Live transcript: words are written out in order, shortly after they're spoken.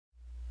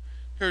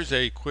Here's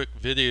a quick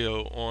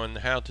video on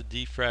how to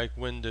defrag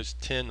Windows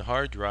 10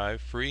 hard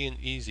drive free and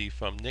easy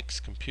from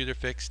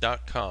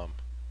nixcomputerfix.com.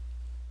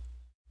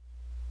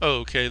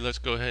 Okay, let's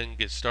go ahead and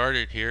get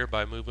started here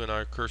by moving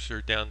our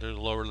cursor down to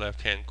the lower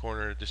left hand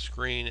corner of the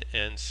screen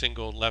and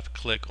single left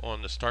click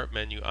on the start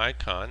menu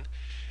icon.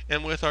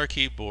 And with our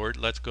keyboard,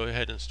 let's go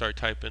ahead and start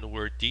typing the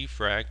word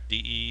defrag,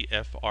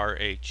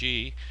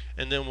 D-E-F-R-A-G,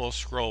 and then we'll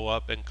scroll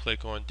up and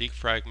click on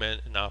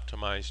defragment and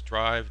optimize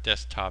drive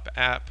desktop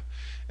app,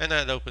 and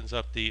that opens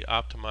up the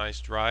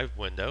optimize drive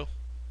window.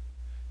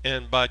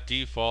 And by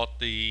default,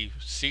 the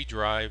C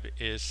drive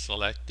is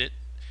selected,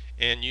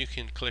 and you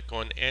can click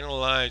on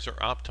analyze or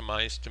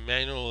optimize to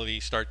manually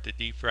start the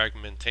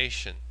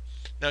defragmentation.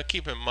 Now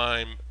keep in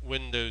mind,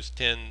 Windows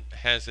 10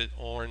 has it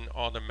on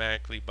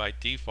automatically by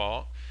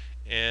default,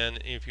 and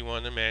if you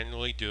want to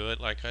manually do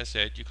it, like I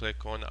said, you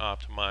click on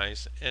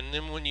optimize, and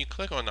then when you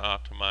click on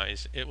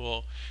optimize, it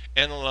will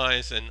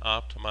analyze and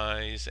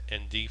optimize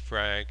and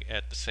defrag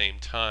at the same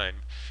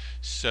time.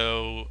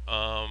 So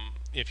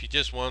if you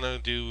just want to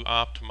do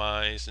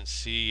optimize and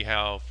see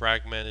how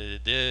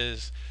fragmented it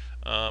is,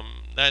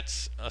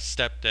 that's a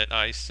step that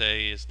I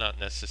say is not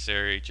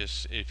necessary.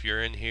 Just if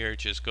you're in here,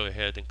 just go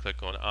ahead and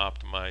click on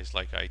optimize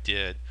like I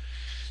did.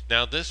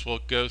 Now this will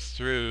go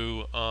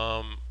through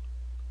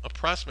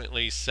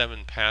approximately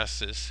 7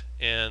 passes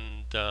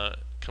and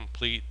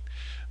complete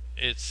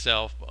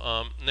itself.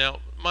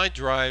 Now my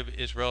drive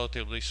is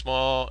relatively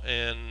small,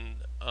 and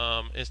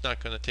it's not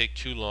going to take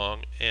too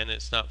long, and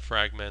it's not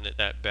fragmented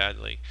that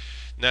badly.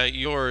 Now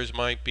yours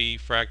might be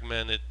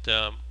fragmented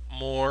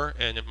more,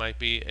 and it might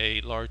be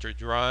a larger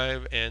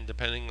drive, and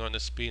depending on the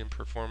speed and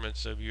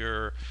performance of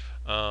your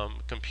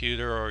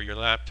computer or your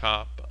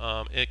laptop,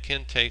 it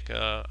can take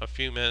a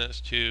few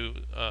minutes to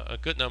a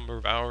good number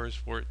of hours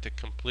for it to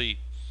complete.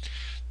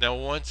 Now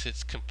once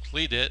it's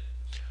completed,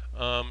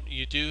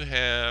 you do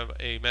have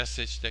a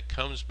message that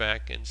comes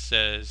back and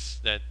says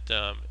that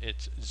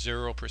it's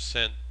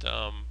 0%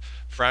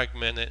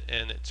 fragmented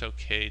and it's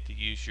okay to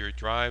use your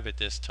drive at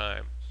this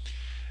time.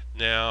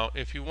 Now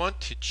if you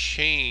want to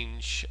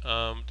change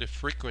the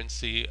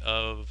frequency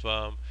of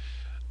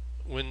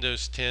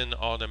Windows 10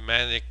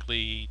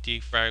 automatically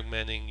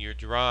defragmenting your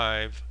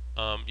drive,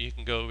 you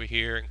can go over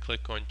here and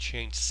click on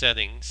change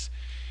settings,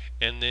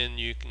 and then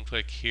you can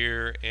click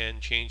here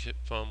and change it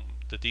from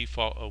the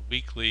default of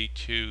weekly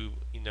to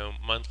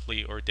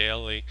monthly or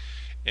daily,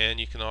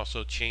 and you can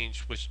also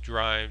change which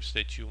drives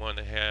that you want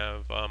to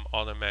have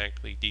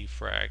automatically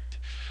defragged.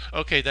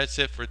 Okay, that's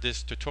it for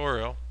this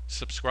tutorial.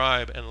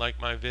 Subscribe and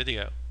like my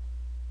video.